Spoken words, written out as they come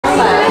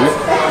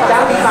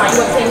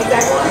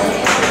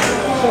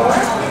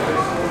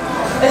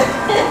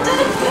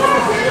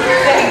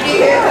Thank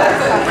you.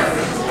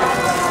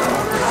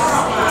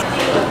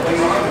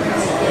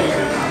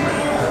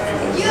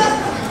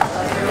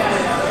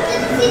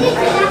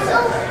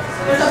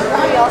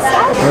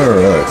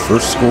 Alright,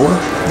 first score,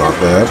 not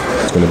bad.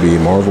 It's going to be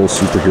Marvel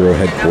Superhero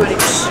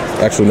Headquarters.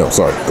 Actually, no,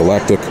 sorry,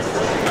 Galactic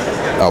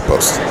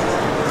Outpost.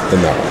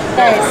 In that one.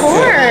 Of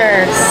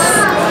course.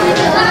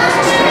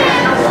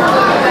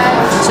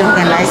 Should look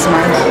a nice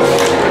one.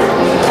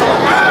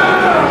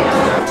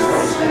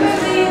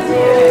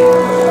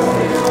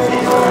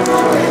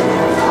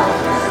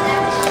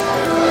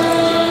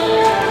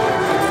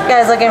 You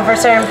guys looking for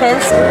certain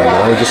pins?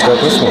 I just got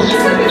this one.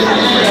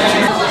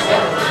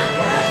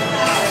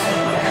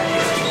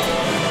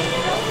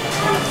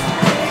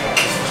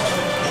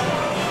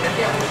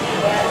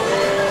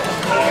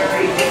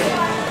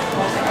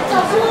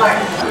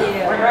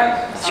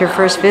 It's your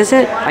first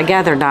visit? I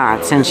gather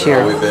not, since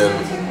you're... We've been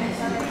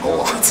a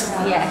lot.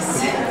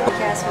 Yes.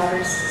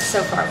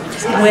 So far, we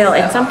just Well,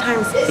 and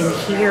sometimes in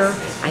here,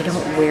 I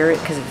don't wear it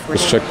because of...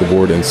 Let's check the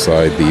board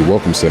inside the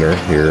Welcome Center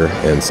here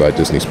inside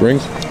Disney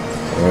Springs.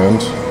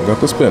 And we got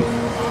this pin.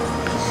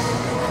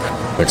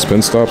 Next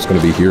pin stop is going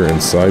to be here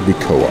inside the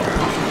co-op.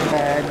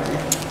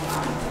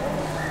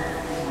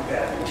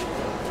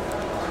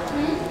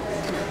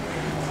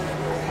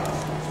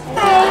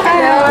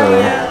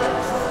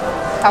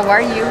 How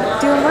are you?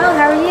 Doing well.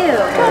 How are you?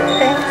 Good,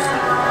 thanks.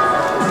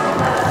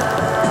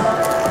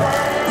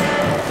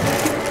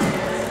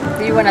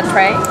 Do you want a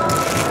tray?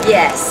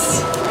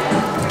 Yes.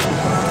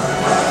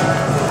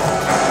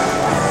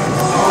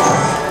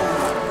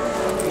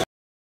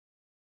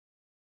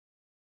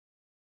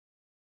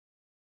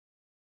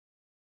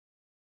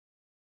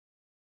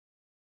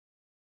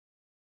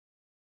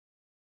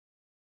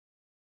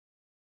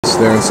 It's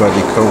there inside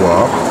the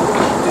co-op.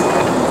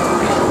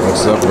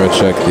 Next up, we're going to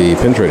check the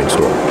pin trading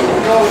store.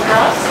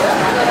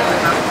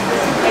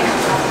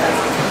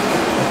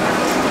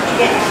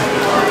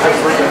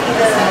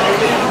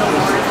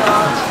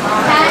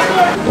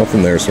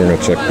 Nothing there, so we're going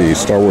to check the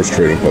Star Wars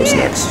trading post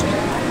next.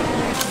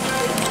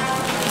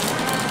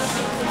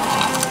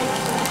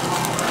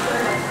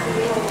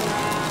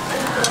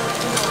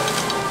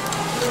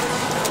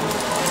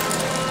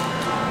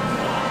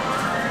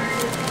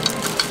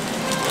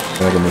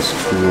 Having this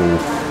cool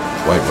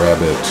White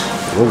Rabbit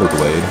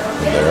rollerblade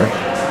in there.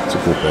 It's a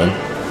cool pin.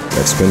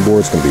 Next pin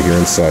board is going to be here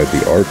inside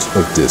the Art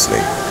of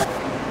Disney.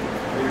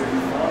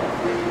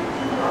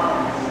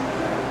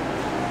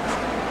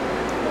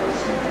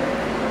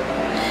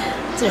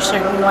 There's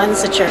certain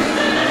ones that you're...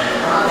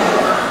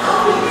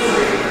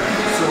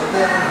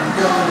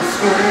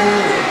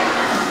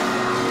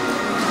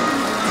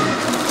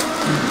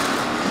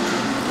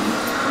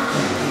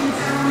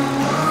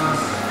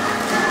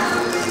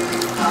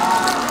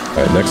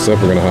 Alright, next up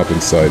we're going to hop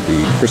inside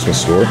the Christmas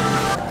store.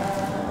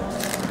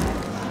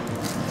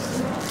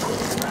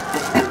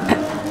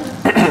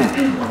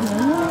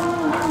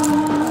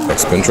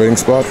 Next pin trading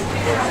spot,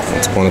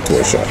 let's go on a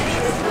toy shop.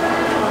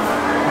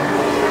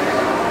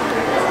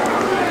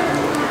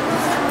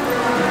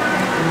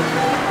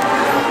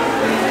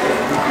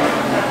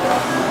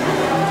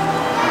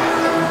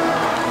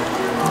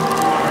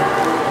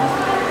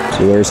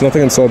 So there's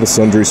nothing inside the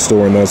Sundry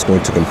store, and that's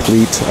going to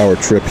complete our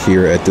trip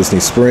here at Disney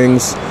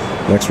Springs.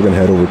 Next we're going to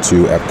head over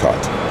to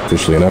EPCOT.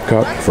 Officially in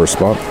EPCOT, first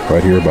spot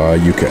right here by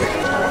UK.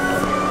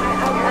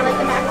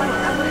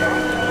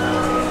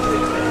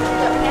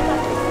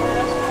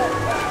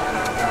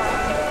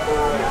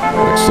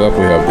 Next up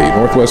we have the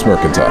Northwest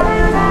Mercantile.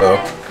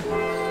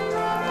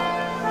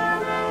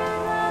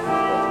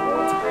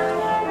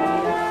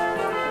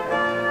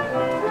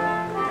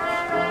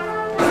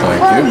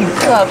 Thank you.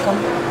 You're welcome.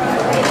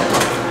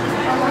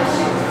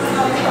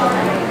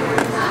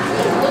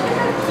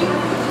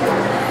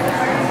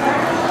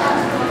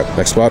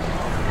 Next spot,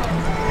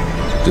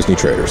 Disney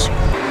Traders.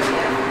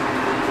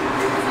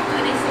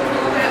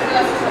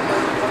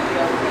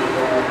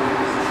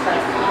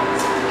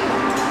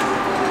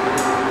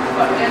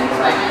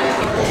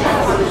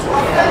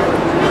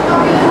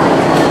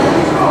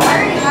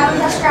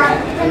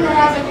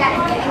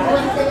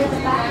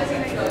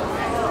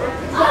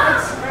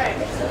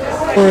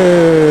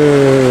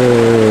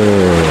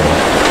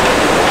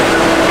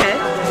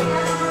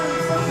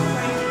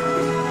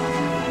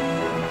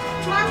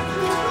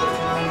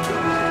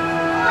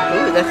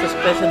 That's a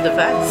special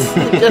device.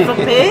 Different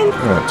pin?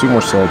 Alright, 2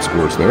 more solid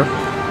scores there.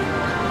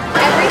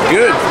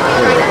 Good.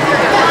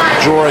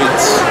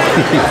 Droids.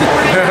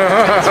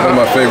 It's one of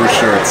my favorite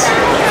shirts.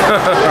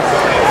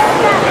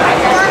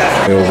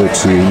 Over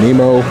to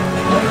Nemo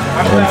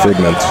and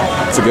Figment.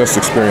 It's a guest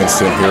experience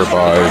tent here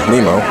by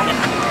Nemo.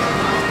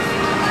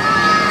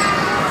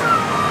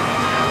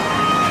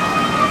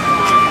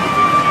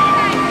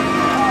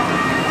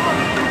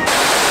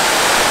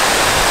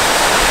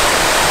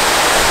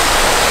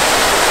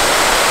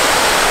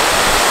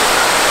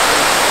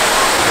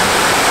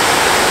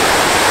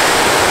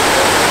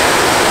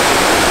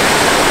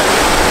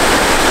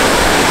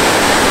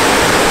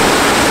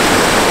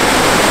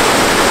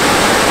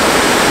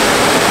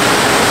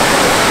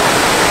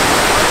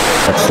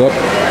 up,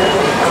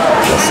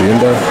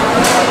 Hacienda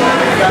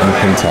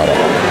Encantada.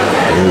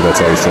 I believe that's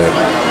how you say it.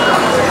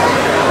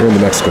 Here in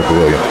the Mexico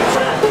Pavilion.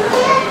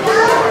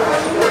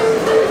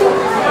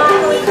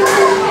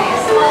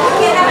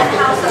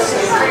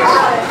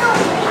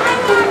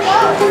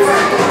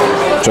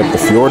 Check the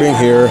fjording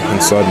here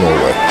inside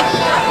Norway.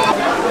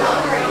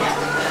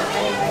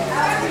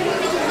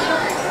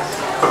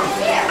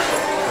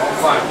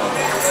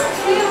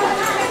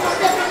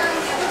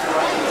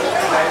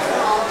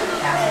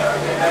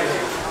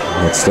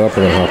 Next up,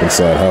 we're gonna hop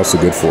inside House of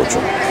Good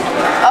Fortune.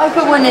 I'll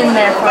put one in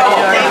there for you.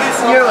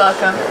 You're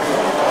welcome.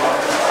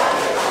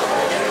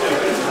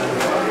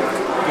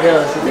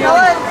 You know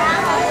what?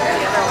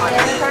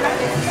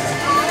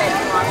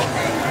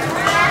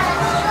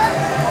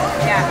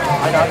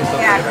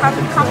 Yeah,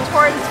 come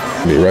towards.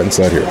 Be right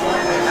inside here.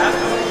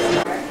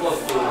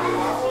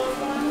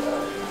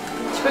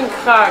 Ich bin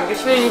krank,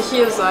 ich will nicht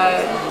hier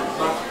sein.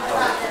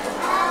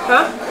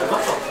 Hä?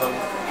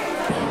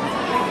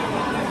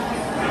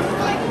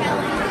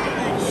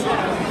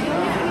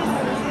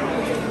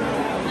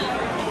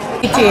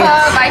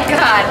 Oh my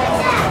god.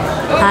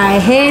 I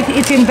hate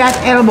eating that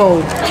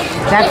elbow,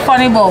 that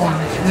funny bone.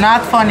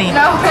 Not funny.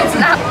 No, it's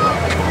not.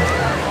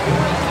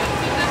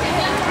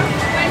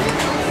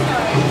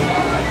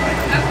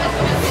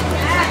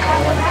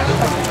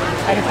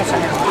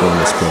 Putting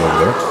this pin over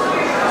there.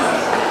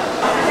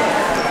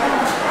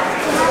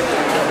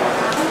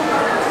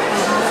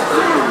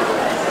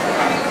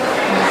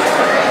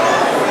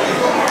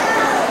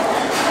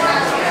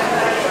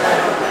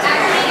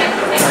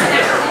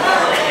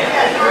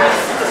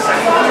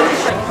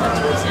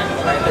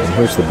 And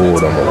here's the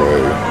board on the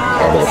way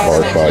out of the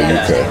park by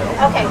UK.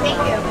 Okay, thank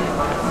you.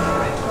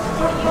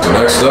 So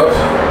next up,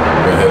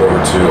 we're gonna head over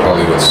to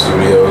Hollywood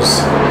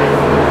Studios.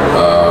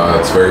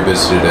 It's very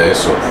busy today,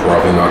 so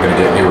probably not gonna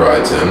get any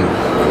rides in,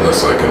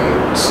 unless I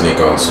can sneak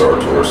on Star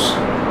Tours,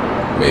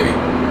 maybe.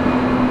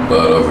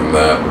 But other than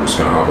that, we're just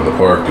gonna hop in the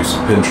park, do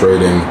some pin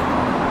trading,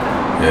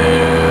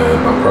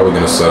 and I'm probably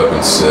gonna set up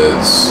in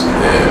Sid's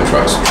and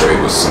try to trade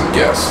with some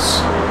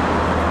guests.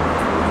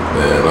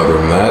 And other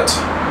than that,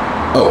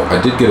 oh,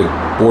 I did get a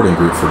boarding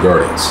group for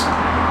Guardians.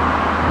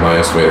 My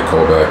estimated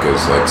callback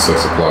is like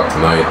 6 o'clock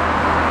tonight,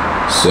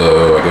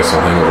 so I guess I'll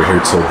hang over here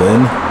till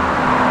then,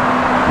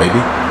 maybe.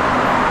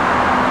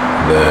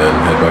 Then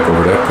head back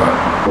over to EPCOT.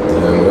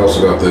 And we also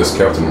got this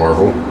Captain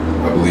Marvel,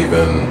 I believe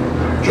in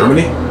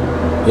Germany?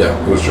 Yeah,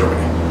 it was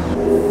Germany.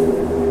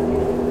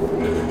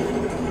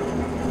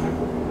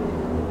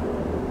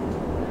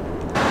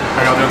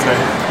 How y'all doing today?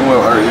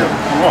 Well, how are you?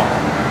 I'm well.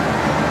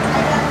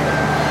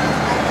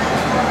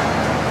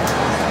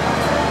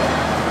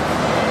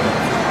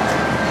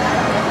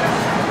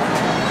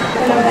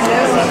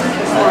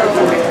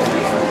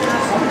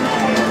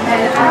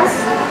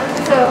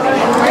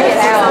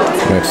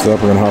 Next up,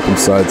 we're gonna hop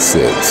inside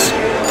Sid's.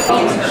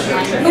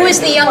 Who is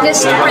the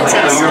youngest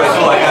princess?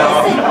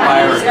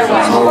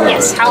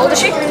 Yes. How old is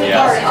she? 14.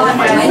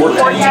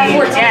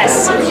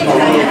 Yes.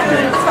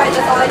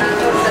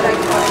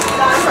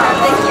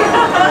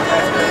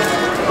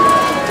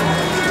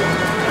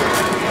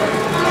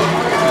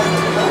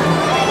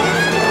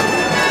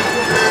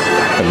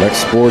 The next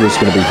sport is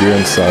going to be here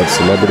inside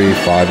Celebrity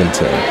 5 and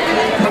 10.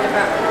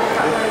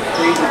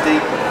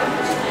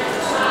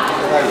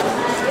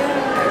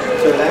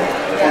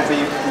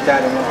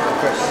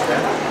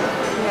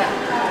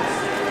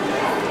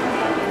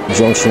 The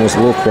junction was a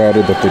little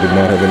crowded, but they did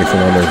not have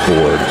anything on their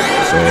board.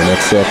 So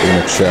next up, we're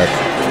going to check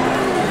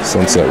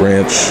Sunset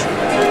Ranch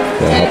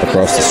and hop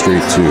across the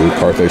street to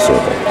Carthay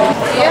Circle. Do you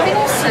have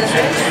any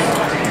scissors?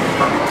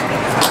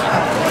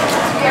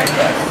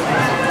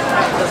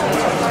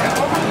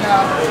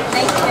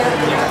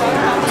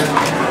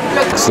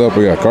 Next up,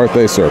 we got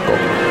Carthay Circle.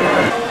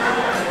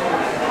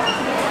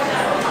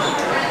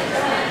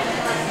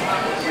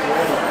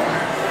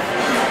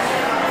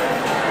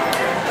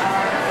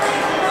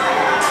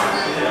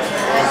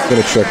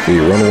 Gonna check the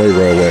Runaway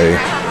Railway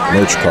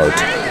merch cart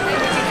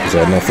because I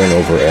had nothing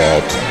over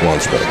at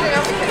Launchpad.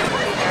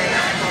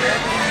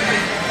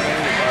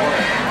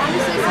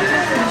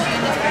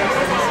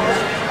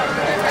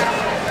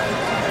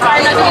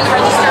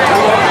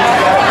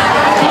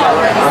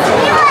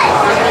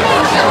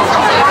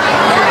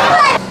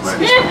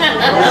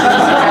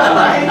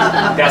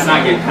 That's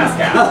not getting passed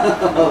out.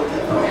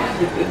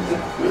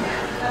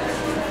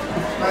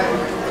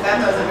 That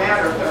doesn't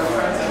matter if they're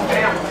friends and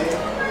family,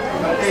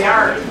 but they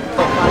are.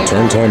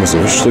 Turn time has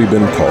officially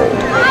been called.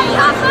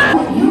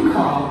 What you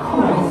call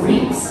coral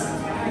reefs,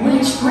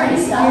 which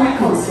grace our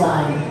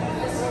coastline.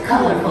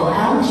 Colorful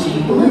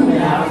algae bloom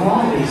in our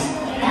waters.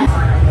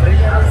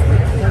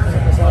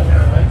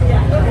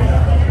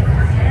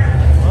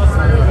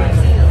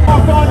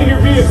 Walk onto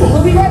your vehicle.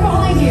 We'll be right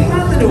behind you.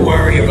 Nothing to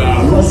worry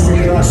about. Unless we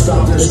cannot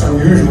stop this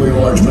unusually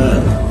large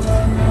man,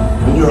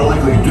 then you're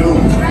likely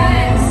doomed.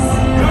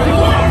 Very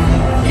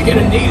well. You're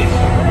gonna need it.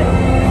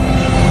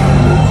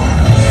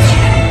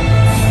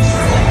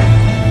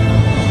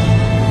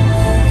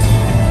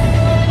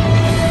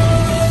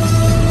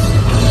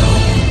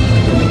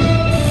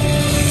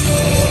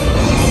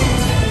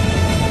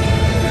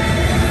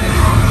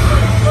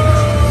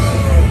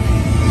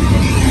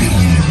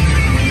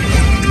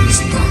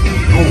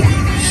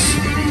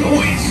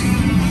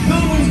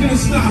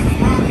 stop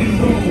rock and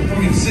roll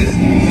from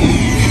existing.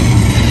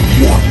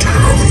 What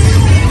have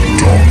you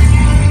done?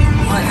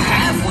 What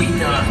have we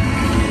done?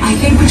 I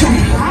think we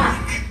jumped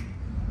back.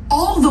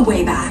 All the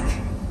way back.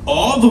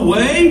 All the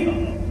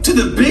way? To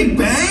the Big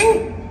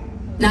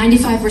Bang?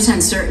 95%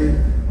 certain.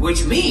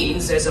 Which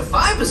means there's a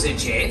 5%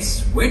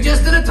 chance we're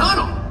just in a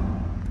tunnel.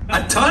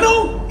 A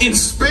tunnel? In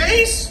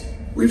space?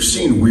 We've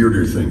seen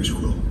weirder things,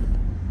 Quill.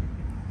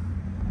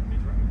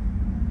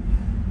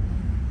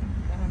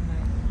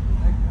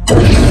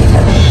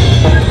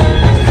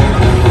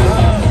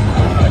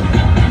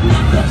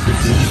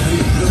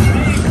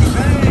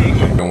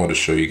 I wanted to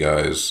show you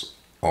guys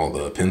all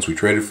the pins we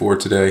traded for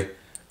today.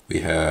 We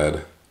had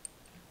a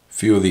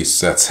few of these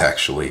sets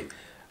actually.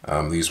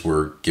 These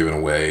were given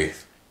away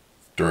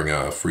during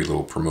a free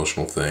little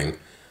promotional thing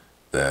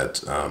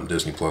that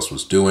Disney Plus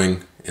was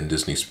doing in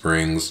Disney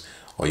Springs.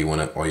 All you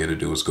had to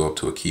do was go up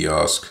to a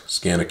kiosk,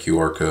 scan a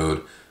QR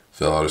code,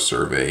 fill out a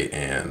survey,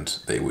 and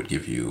they would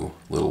give you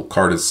a little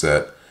carded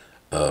set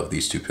of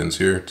these two pins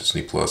here,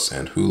 Disney Plus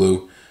and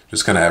Hulu,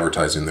 just kind of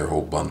advertising their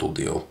whole bundle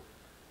deal.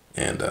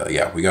 And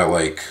yeah, we got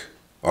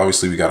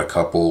obviously we got a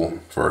couple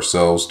for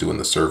ourselves doing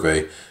the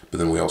survey, but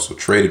then we also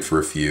traded for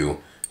a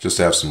few just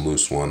to have some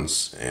loose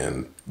ones,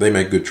 and they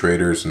make good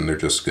traders and they're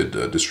just good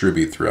to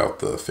distribute throughout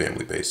the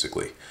family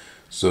basically.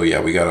 So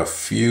yeah, we got a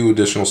few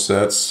additional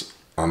sets.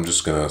 I'm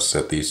just gonna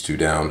set these two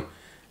down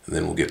and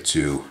then we'll get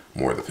to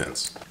more of the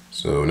pins.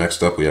 So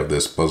next up we have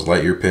this Buzz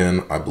Lightyear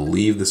pin. I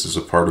believe this is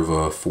a part of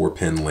a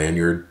 4-pin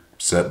lanyard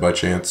set by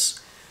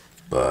chance,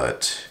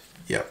 but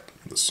yeah,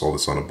 saw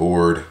this on a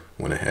board,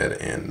 went ahead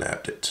and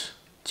nabbed it.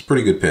 It's a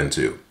pretty good pin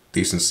too,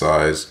 decent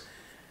size,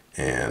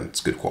 and it's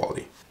good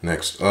quality.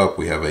 Next up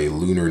we have a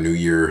Lunar New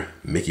Year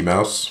Mickey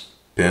Mouse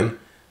pin.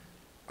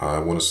 I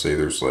want to say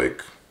there's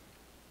like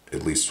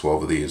at least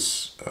 12 of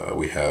these.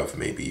 We have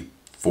maybe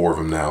 4 of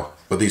them now,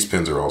 but these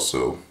pins are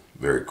also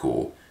very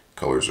cool.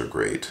 Colors are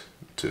great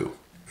too.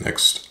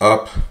 Next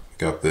up, we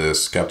got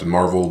this Captain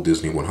Marvel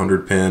Disney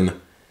 100 pin.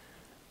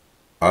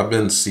 I've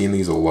been seeing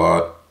these a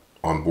lot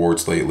on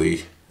boards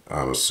lately.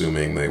 I'm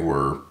assuming they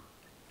were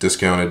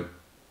discounted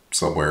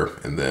somewhere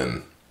and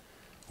then,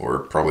 or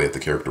probably at the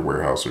Character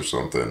Warehouse or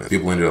something.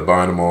 People ended up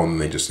buying them all and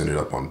they just ended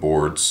up on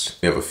boards.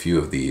 We have a few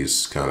of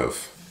these kind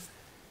of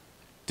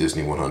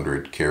Disney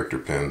 100 character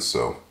pins,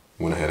 so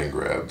went ahead and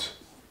grabbed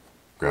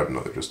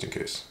another just in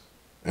case.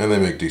 And they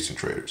make decent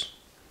traders.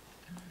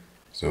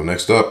 So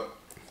next up,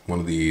 one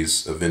of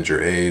these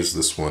Avenger A's.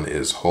 This one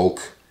is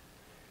Hulk,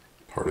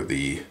 part of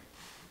the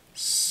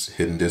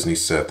Hidden Disney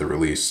set that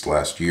released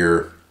last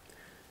year.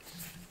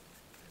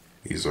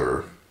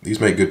 These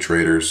make good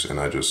traders, and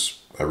I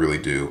really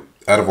do.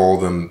 Out of all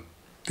of them,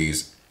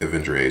 these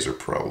Avenger A's are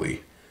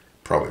probably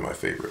my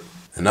favorite.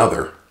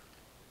 Another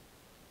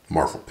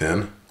Marvel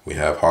pin. We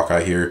have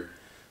Hawkeye here.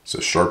 It's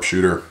a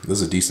sharpshooter.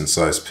 This is a decent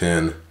sized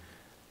pin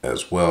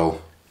as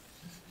well.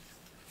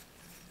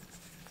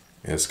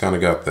 And it's kind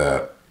of got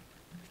that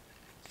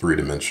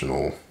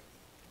three-dimensional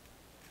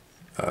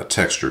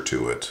texture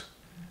to it.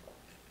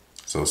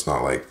 So it's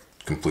not like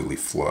completely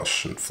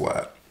flush and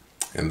flat.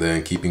 And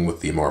then keeping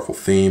with the Marvel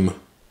theme,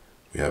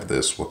 we have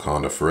this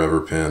Wakanda Forever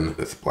pin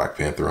with Black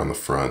Panther on the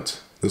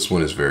front. This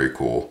one is very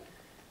cool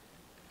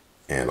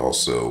and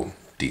also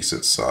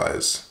decent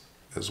size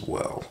as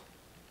well.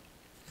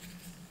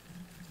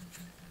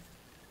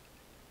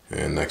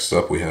 And next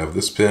up we have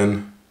this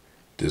pin,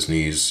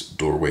 Disney's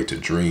Doorway to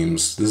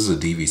Dreams. This is a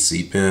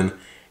DVC pin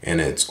and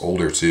it's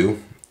older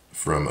too,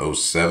 from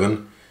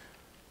 07,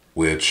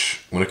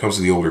 which when it comes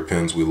to the older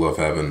pins, we love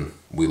having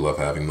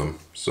them.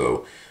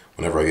 So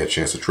whenever I get a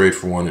chance to trade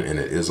for one and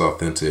it is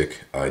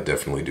authentic, I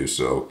definitely do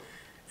so.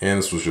 And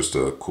this was just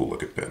a cool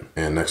looking pin.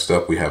 And next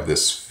up we have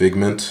this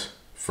Figment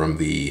from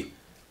the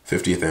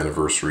 50th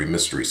anniversary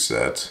mystery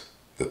set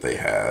that they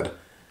had.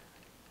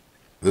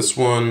 This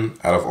one,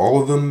 out of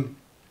all of them,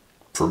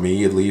 for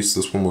me at least,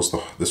 this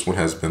one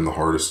has been the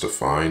hardest to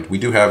find. We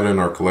do have it in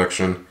our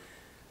collection,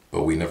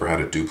 but we never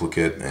had a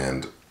duplicate,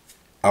 and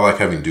I like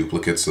having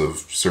duplicates of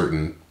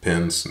certain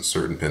pins and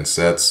certain pin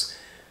sets.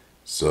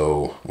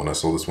 So when I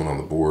saw this one on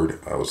the board,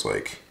 I was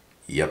like,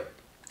 yep,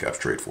 got to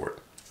trade for it.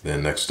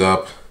 Then next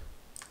up,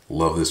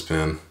 love this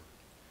pin.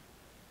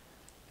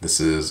 This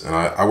is, and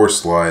I wear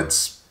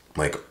slides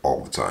like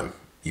all the time.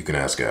 You can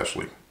ask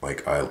Ashley.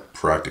 Like, I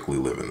practically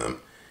live in them.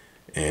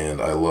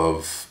 And I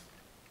love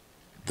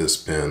this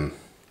pin.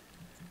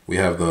 We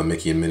have the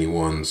Mickey and Minnie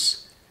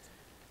ones,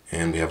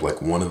 and we have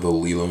like one of the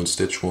Lilo and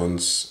Stitch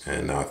ones,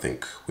 and now I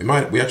think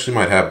we actually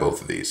might have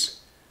both of these.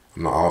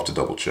 I'll have to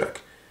double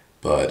check,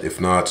 but if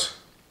not,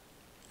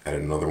 add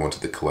another one to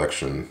the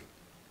collection,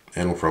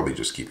 and we'll probably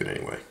just keep it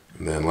anyway.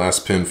 And then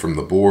last pin from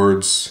the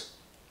boards.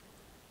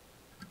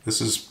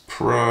 This is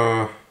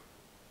I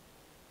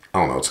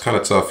don't know, it's kind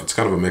of tough. It's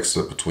kind of a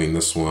mix-up between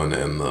this one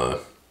and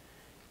the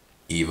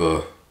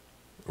Eve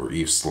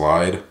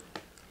Slide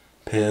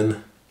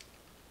pin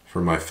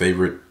for my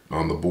favorite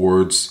on the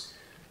boards,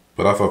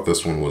 but I thought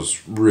this one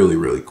was really,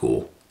 really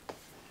cool.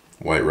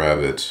 White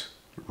Rabbit,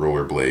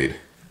 rollerblade.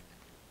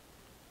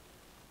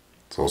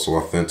 It's also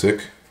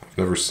authentic. I've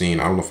never seen,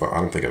 I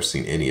don't think I've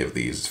seen any of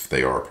these. If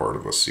they are part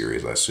of a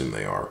series, I assume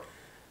they are.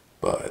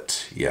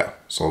 But yeah,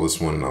 saw this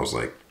one and I was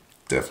like,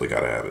 definitely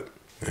gotta have it.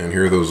 And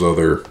here are those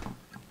other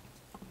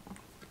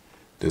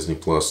Disney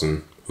Plus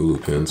and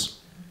Hulu pins.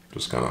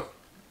 Just kind of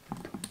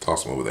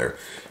toss them over there.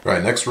 All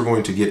right, next we're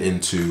going to get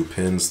into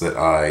pins that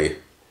I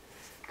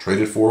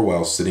traded for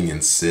while sitting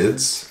in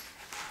Sid's.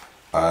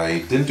 I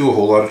didn't do a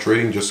whole lot of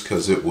trading just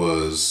because there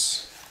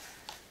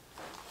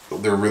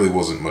really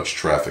wasn't much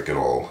traffic at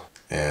all.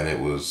 And it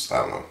was, I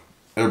don't know,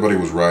 everybody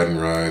was riding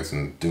rides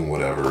and doing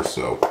whatever,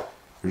 so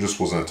there just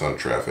wasn't a ton of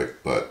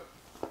traffic. But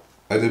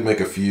I did make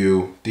a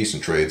few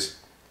decent trades,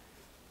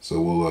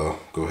 so we'll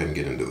go ahead and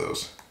get into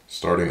those.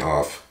 Starting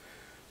off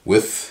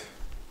with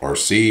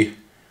RC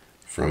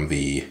from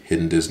the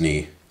Hidden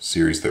Disney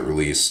series that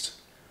released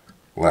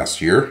last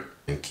year.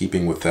 And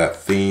keeping with that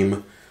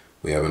theme,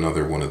 we have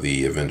another one of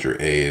the Avenger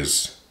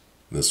A's.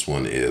 This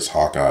one is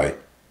Hawkeye.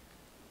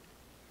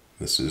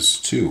 This is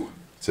 2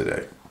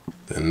 today.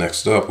 Then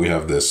next up we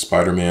have this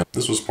Spider-Man.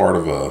 This was part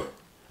of a,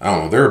 I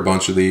don't know, there are a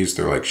bunch of these.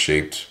 They're like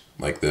shaped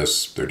like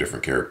this. They're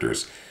different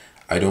characters.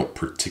 I don't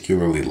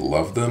particularly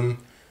love them,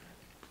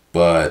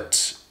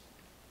 but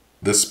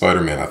this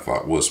Spider-Man I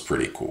thought was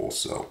pretty cool,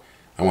 so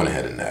I went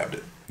ahead and nabbed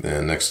it.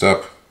 Then next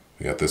up,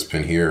 we got this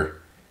pin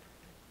here.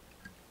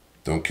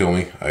 Don't kill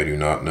me, I do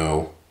not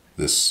know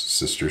this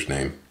sister's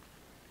name.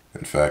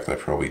 In fact, I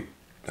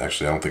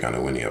don't think I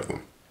know any of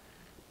them.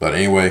 But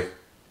anyway,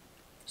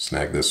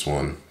 snagged this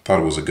one. Thought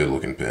it was a good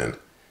looking pin,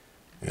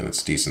 and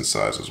it's decent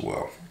size as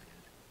well.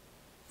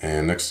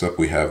 And next up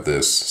we have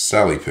this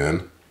Sally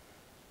pin.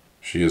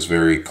 She is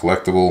very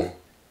collectible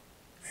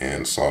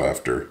and sought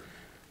after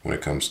when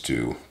it comes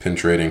to pin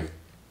trading.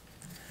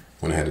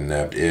 Went ahead and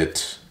nabbed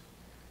it.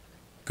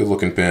 Good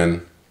looking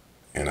pin,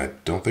 and I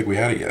don't think we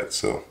had it yet,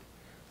 so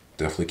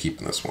definitely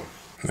keeping this one.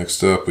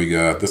 Next up we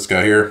got this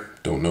guy here.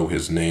 Don't know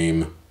his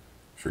name.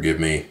 Forgive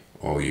me,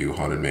 all you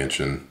Haunted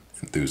Mansion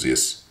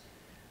enthusiasts.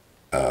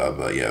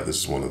 But yeah, this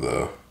is one of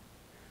the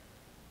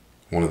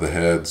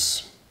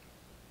heads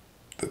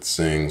that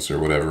sings or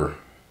whatever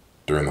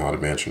during the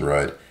Haunted Mansion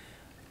ride.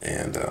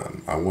 And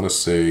I want to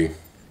say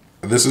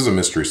this is a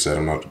mystery set.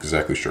 I'm not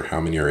exactly sure how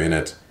many are in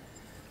it,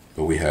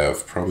 but we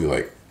have probably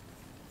like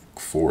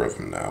 4 of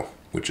them now,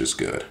 which is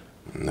good.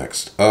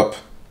 Next up,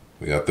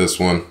 we got this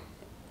one.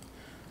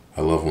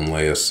 I love when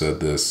Leia said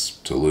this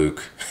to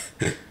Luke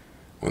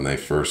when they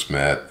first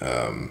met.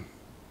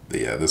 But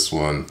yeah, this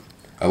one,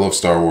 I love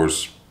Star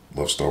Wars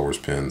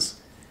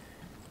pins,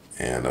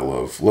 and I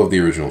love the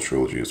original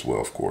trilogy as well,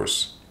 of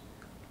course.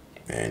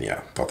 And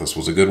yeah, thought this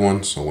was a good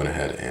one, so I went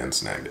ahead and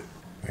snagged it.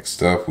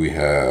 Next up, we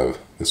have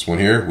this one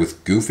here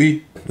with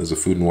Goofy. There's a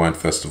Food and Wine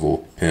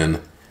Festival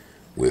pin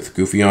with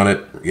Goofy on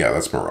it. Yeah,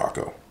 that's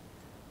Morocco.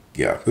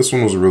 Yeah, this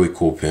one was a really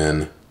cool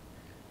pin.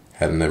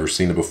 Hadn't never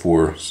seen it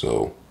before,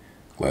 so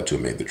glad to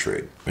have made the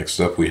trade. Next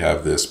up, we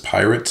have this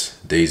Pirate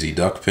Daisy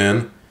Duck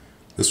pin.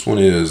 This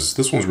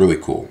one's really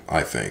cool,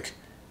 I think.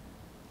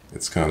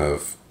 It's kind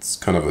of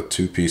a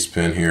 2-piece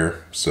pin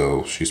here.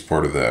 So she's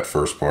part of that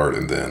first part,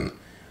 and then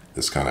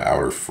this kind of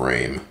outer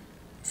frame.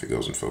 If it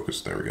goes in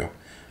focus, there we go.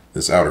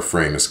 This outer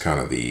frame is kind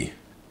of the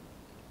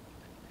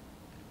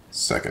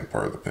second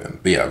part of the pin.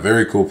 But yeah,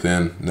 very cool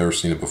pin. Never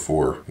seen it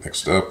before.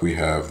 Next up, we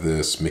have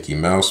this Mickey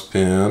Mouse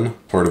pin,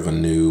 part of a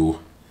new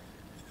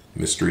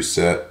mystery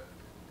set.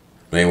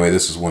 But anyway,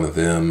 this is one of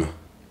them.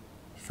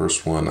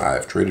 First one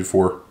I've traded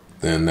for.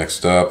 Then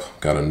next up,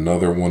 got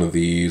another one of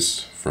these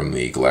from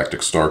the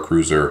Galactic Star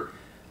Cruiser.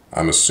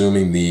 I'm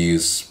assuming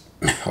these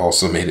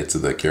also made it to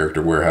the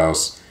character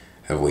warehouse,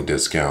 heavily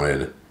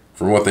discounted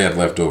from what they had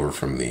left over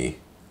from the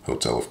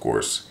hotel, of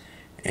course.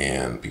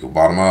 And people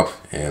bought them up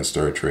and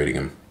started trading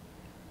them.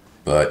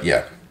 But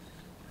yeah,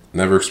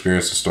 never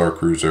experienced a Star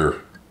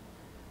Cruiser.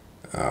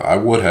 I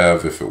would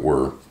have if it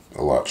were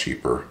a lot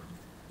cheaper,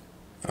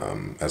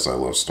 as I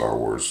love Star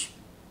Wars.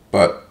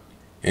 But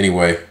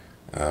anyway,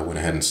 went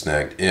ahead and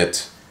snagged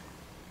it.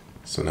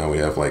 So now we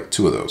have like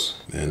 2 of those.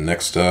 And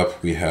next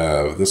up we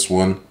have this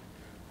one.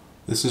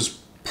 This is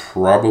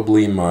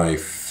probably my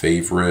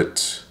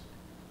favorite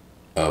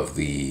of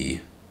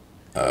the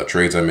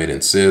trades I made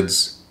in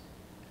Sid's.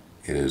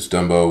 It is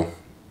Dumbo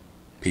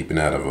peeping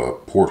out of a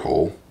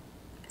porthole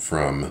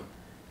from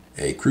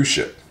a cruise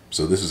ship.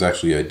 So this is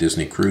actually a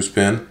Disney cruise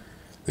pin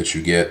that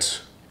you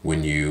get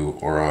when you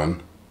are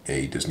on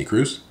a Disney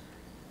cruise.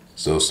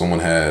 So someone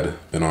had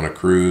been on a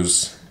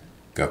cruise,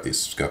 got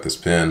this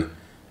pin,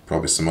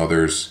 probably some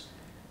others,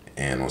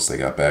 and once they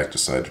got back,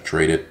 decided to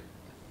trade it.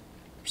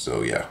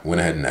 So yeah,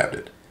 went ahead and nabbed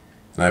it.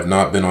 And I've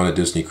not been on a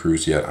Disney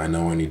cruise yet. I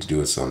know I need to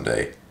do it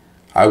someday.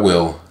 I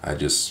will, I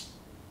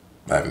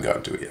haven't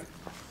gotten to it yet.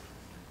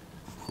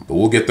 But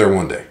we'll get there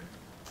one day.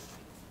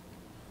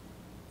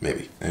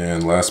 Maybe.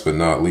 And last but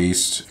not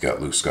least, you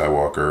got Luke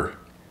Skywalker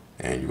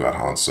and you got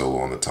Han Solo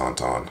on the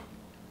Tauntaun.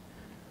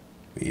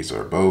 These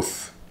are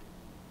both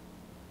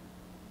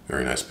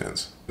very nice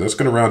pins. That's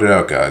going to round it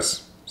out,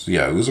 guys. So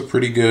yeah, it was a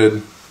pretty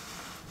good,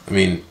 I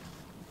mean,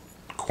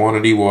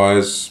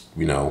 quantity-wise,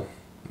 you know,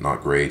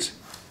 not great.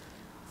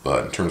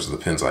 But in terms of the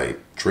pins I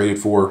traded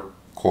for,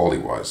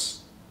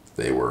 quality-wise,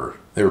 they were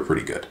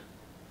pretty good.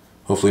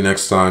 Hopefully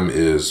next time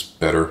is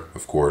better,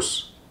 of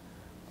course.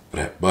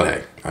 But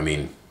hey, I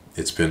mean,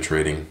 it's pin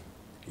trading.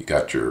 You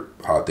got your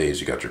hot days,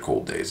 you got your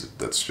cold days.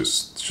 It's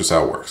just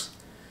how it works.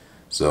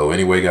 So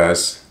anyway,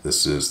 guys,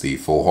 this is the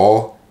full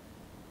haul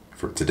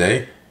for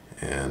today,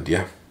 and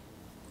yeah,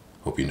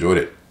 hope you enjoyed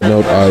it.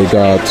 Note, I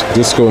got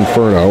Disco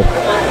Inferno.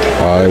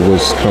 I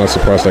was kind of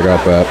surprised I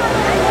got that.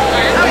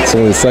 It's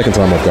only the second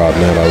time I've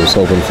gotten it. I was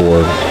hoping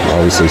for,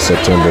 obviously,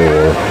 September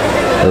or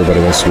Everybody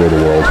Wants to Rule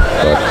the World.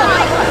 But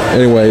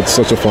anyway, it's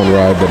such a fun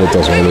ride that it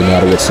doesn't really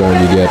matter what song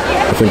you get.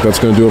 I think that's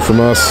going to do it from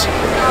us.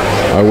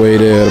 I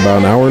waited about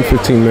an hour and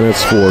 15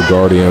 minutes for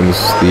Guardians.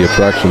 The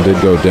attraction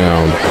did go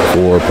down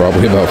for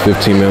probably about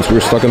 15 minutes. We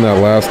were stuck in that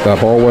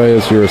hallway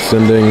as you're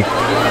ascending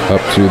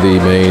up to the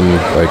main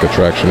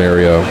attraction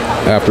area.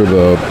 After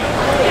the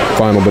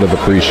final bit of the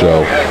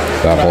pre-show,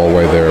 that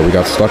hallway there, we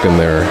got stuck in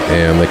there,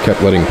 and they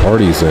kept letting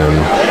parties in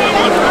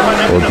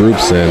or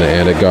groups in,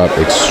 and it got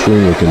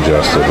extremely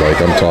congested.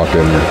 I'm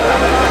talking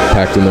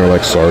packed in there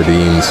like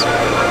sardines.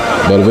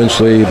 But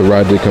eventually the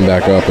ride did come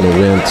back up and it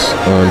went.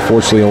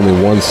 Unfortunately, only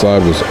one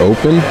side was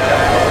open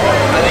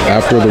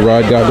after the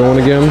ride got going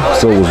again,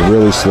 so it was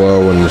really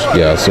slow, and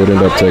yeah, so it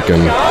ended up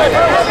taking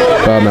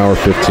about an hour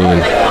 15,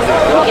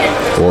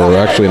 or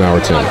actually an hour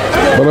 10.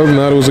 But other than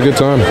that, it was a good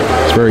time.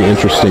 It's a very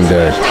interesting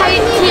day.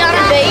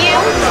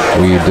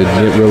 We didn't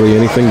get really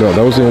anything though.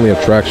 That was the only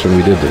attraction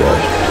we did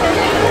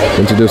today.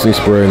 Went to Disney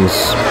Springs.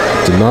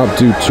 Did not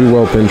do too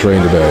well pin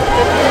trading today.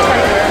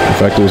 In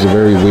fact, it was a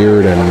very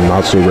weird and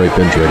not so great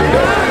pin trading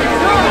day.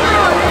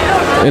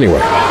 Anyway,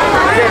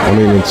 I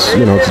mean, it's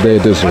a day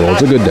at Disney World.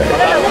 It's a good day.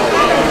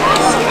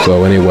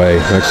 So anyway,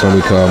 next time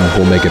we come,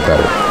 we'll make it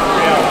better.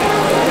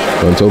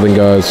 But until then,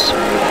 guys,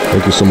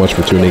 thank you so much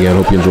for tuning in.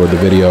 Hope you enjoyed the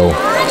video.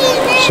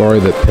 Sorry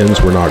that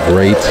pins were not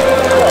great.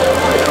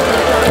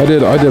 I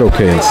did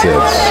okay in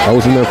Sid's. I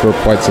was in there for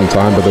quite some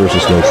time, but there was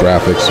just no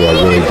traffic, so I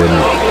really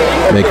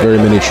didn't make very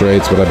many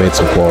trades, but I made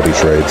some quality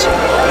trades.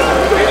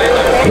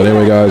 But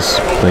anyway, guys,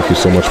 thank you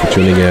so much for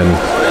tuning in.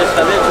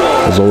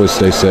 As always,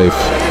 stay safe.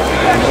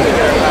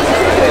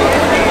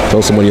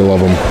 Tell someone you love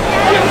them.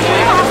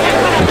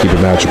 And keep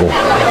it magical.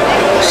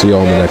 See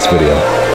y'all in the next video.